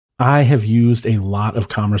I have used a lot of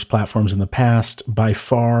commerce platforms in the past. By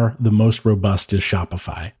far, the most robust is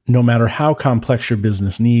Shopify. No matter how complex your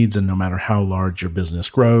business needs and no matter how large your business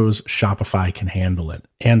grows, Shopify can handle it.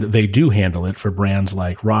 And they do handle it for brands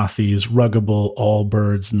like Rothy's, Ruggable,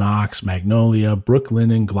 Allbirds, Knox, Magnolia,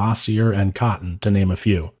 Brooklinen, Glossier, and Cotton, to name a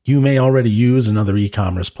few. You may already use another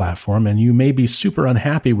e-commerce platform and you may be super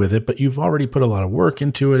unhappy with it, but you've already put a lot of work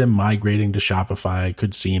into it and migrating to Shopify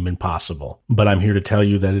could seem impossible. But I'm here to tell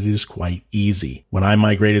you that it is quite easy. When I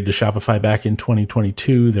migrated to Shopify back in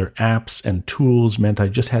 2022, their apps and tools meant I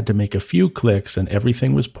just had to make a few clicks and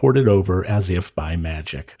everything was ported over as if by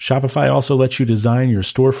magic. Shopify also lets you design your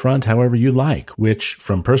storefront however you like, which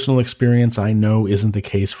from personal experience I know isn't the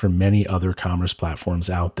case for many other commerce platforms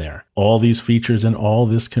out there. All these features and all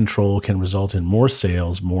this control can result in more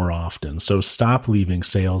sales more often. So stop leaving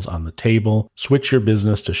sales on the table. Switch your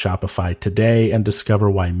business to Shopify today and discover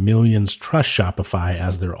why millions trust Shopify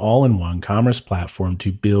as their all-in-one commerce platform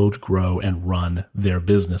to build, grow, and run their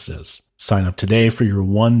businesses. Sign up today for your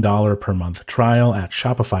 $1 per month trial at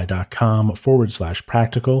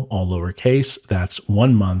shopify.com/practical, all lowercase. That's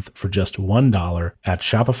 1 month for just $1 at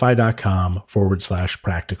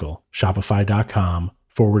shopify.com/practical.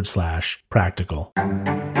 Shopify.com/practical.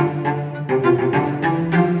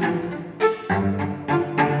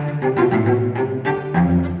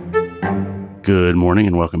 Good morning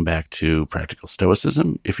and welcome back to Practical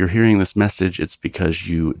Stoicism. If you're hearing this message, it's because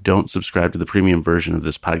you don't subscribe to the premium version of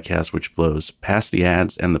this podcast, which blows past the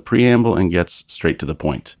ads and the preamble and gets straight to the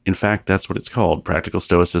point. In fact, that's what it's called, Practical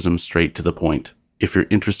Stoicism, straight to the point. If you're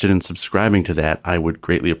interested in subscribing to that, I would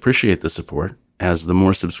greatly appreciate the support, as the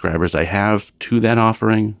more subscribers I have to that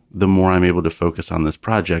offering, the more I'm able to focus on this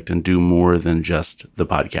project and do more than just the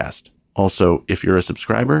podcast. Also, if you're a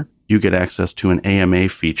subscriber, you get access to an AMA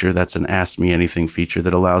feature. That's an Ask Me Anything feature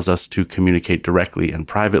that allows us to communicate directly and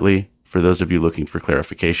privately for those of you looking for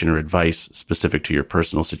clarification or advice specific to your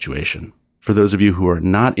personal situation. For those of you who are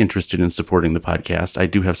not interested in supporting the podcast, I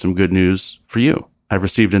do have some good news for you. I've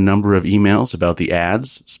received a number of emails about the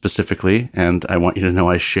ads specifically, and I want you to know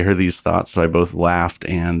I share these thoughts, so I both laughed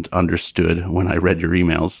and understood when I read your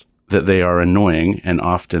emails that they are annoying and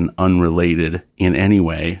often unrelated in any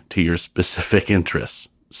way to your specific interests.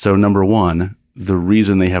 So number one, the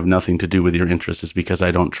reason they have nothing to do with your interests is because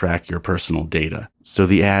I don't track your personal data. So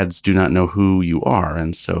the ads do not know who you are,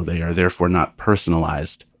 and so they are therefore not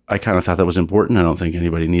personalized. I kind of thought that was important. I don't think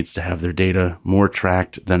anybody needs to have their data more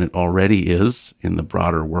tracked than it already is in the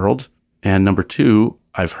broader world. And number two,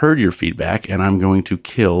 I've heard your feedback and I'm going to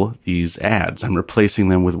kill these ads. I'm replacing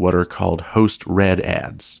them with what are called host-read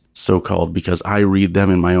ads, so-called because I read them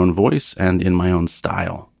in my own voice and in my own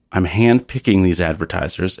style. I'm hand-picking these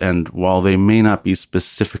advertisers, and while they may not be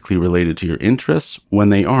specifically related to your interests, when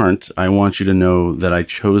they aren't, I want you to know that I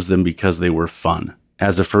chose them because they were fun.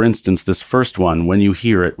 As a for instance, this first one, when you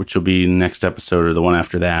hear it, which will be next episode or the one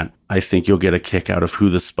after that, I think you'll get a kick out of who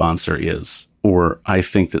the sponsor is. Or I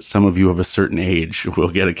think that some of you of a certain age will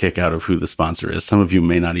get a kick out of who the sponsor is. Some of you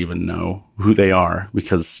may not even know who they are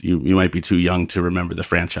because you might be too young to remember the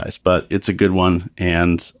franchise, but it's a good one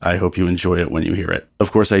and I hope you enjoy it when you hear it.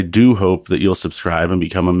 Of course, I do hope that you'll subscribe and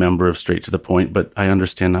become a member of Straight to the Point, but I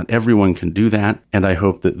understand not everyone can do that. And I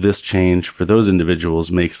hope that this change for those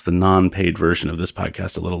individuals makes the non-paid version of this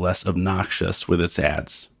podcast a little less obnoxious with its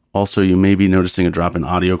ads. Also, you may be noticing a drop in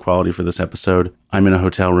audio quality for this episode. I'm in a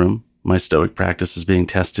hotel room. My Stoic practice is being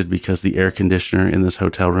tested because the air conditioner in this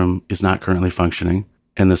hotel room is not currently functioning.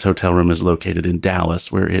 And this hotel room is located in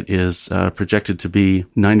Dallas, where it is projected to be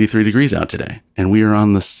 93 degrees out today. And we are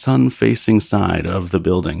on the sun-facing side of the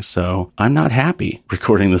building. So I'm not happy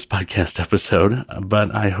recording this podcast episode,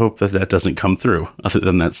 but I hope that that doesn't come through, other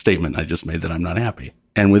than that statement I just made that I'm not happy.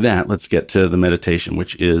 And with that, let's get to the meditation,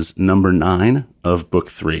 which is number 9 of book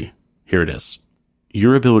 3. Here it is.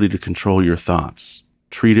 Your ability to control your thoughts.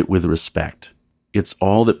 Treat it with respect. It's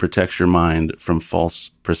all that protects your mind from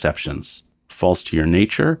false perceptions, false to your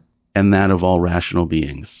nature and that of all rational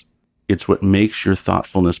beings. It's what makes your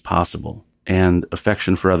thoughtfulness possible, and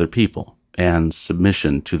affection for other people, and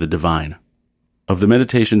submission to the divine. Of the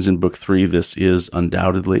meditations in book 3, this is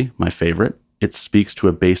undoubtedly my favorite. It speaks to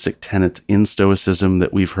a basic tenet in Stoicism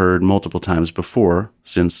that we've heard multiple times before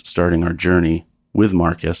since starting our journey with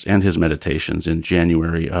Marcus and his meditations in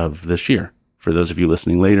January of this year. For those of you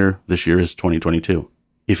listening later, this year is 2022.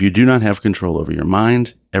 If you do not have control over your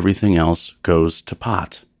mind, everything else goes to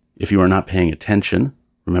pot. If you are not paying attention,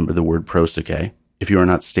 remember the word prosike. If you are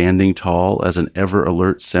not standing tall as an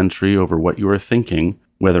ever-alert sentry over what you are thinking,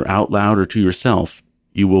 whether out loud or to yourself,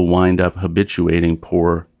 you will wind up habituating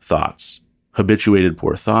poor thoughts. Habituated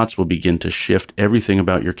poor thoughts will begin to shift everything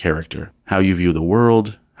about your character, how you view the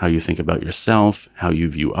world, how you think about yourself, how you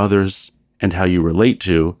view others, and how you relate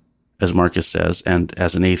to, as Marcus says, and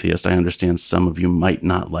as an atheist, I understand some of you might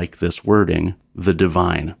not like this wording, the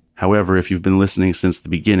divine. However, if you've been listening since the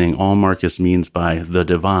beginning, all Marcus means by the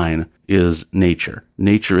divine is nature.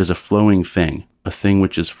 Nature is a flowing thing, a thing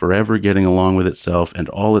which is forever getting along with itself and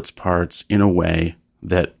all its parts in a way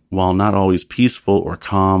that, while not always peaceful or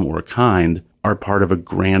calm or kind, are part of a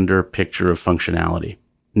grander picture of functionality.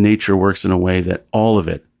 Nature works in a way that all of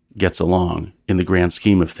it gets along in the grand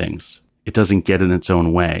scheme of things. It doesn't get in its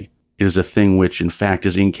own way. It is a thing which, in fact,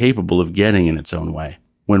 is incapable of getting in its own way.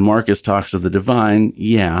 When Marcus talks of the divine,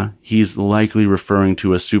 yeah, he's likely referring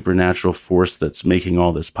to a supernatural force that's making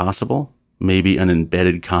all this possible, maybe an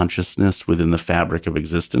embedded consciousness within the fabric of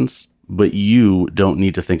existence, but you don't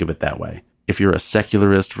need to think of it that way. If you're a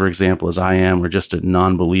secularist, for example, as I am, or just a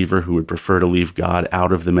non-believer who would prefer to leave God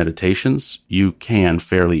out of the meditations, you can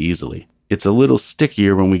fairly easily. It's a little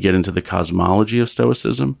stickier when we get into the cosmology of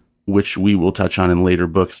Stoicism, which we will touch on in later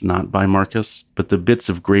books not by Marcus, but the bits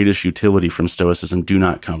of greatest utility from Stoicism do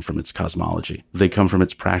not come from its cosmology. They come from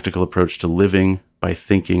its practical approach to living by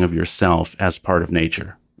thinking of yourself as part of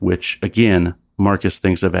nature, which, again, Marcus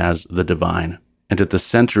thinks of as the divine. And at the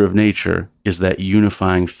center of nature is that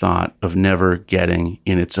unifying thought of never getting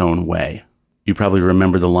in its own way. You probably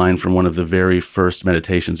remember the line from one of the very first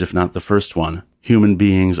meditations, if not the first one. Human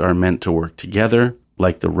beings are meant to work together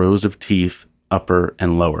like the rows of teeth, upper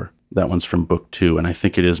and lower. That one's from book 2, and I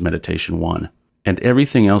think it is meditation 1. And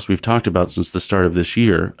everything else we've talked about since the start of this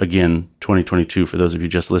year, again, 2022 for those of you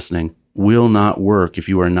just listening, will not work if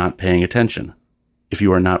you are not paying attention, if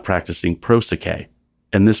you are not practicing proseuche.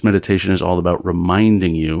 And this meditation is all about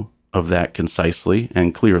reminding you of that concisely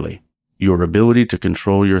and clearly. Your ability to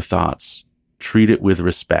control your thoughts, treat it with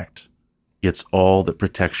respect. It's all that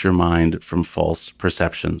protects your mind from false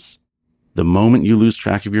perceptions. The moment you lose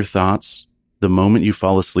track of your thoughts, the moment you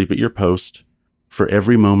fall asleep at your post, for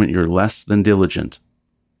every moment you're less than diligent,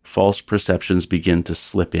 false perceptions begin to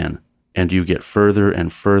slip in, and you get further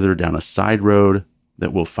and further down a side road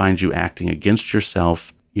that will find you acting against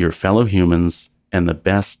yourself, your fellow humans, and the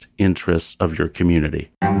best interests of your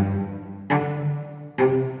community.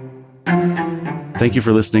 Thank you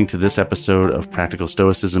for listening to this episode of Practical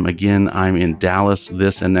Stoicism. Again, I'm in Dallas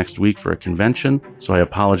this and next week for a convention, so I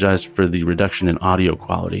apologize for the reduction in audio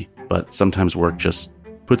quality, but sometimes work just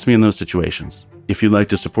puts me in those situations. If you'd like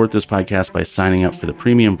to support this podcast by signing up for the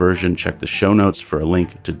premium version, check the show notes for a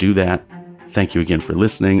link to do that. Thank you again for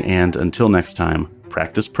listening, and until next time,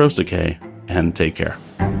 practice proseuche and take care.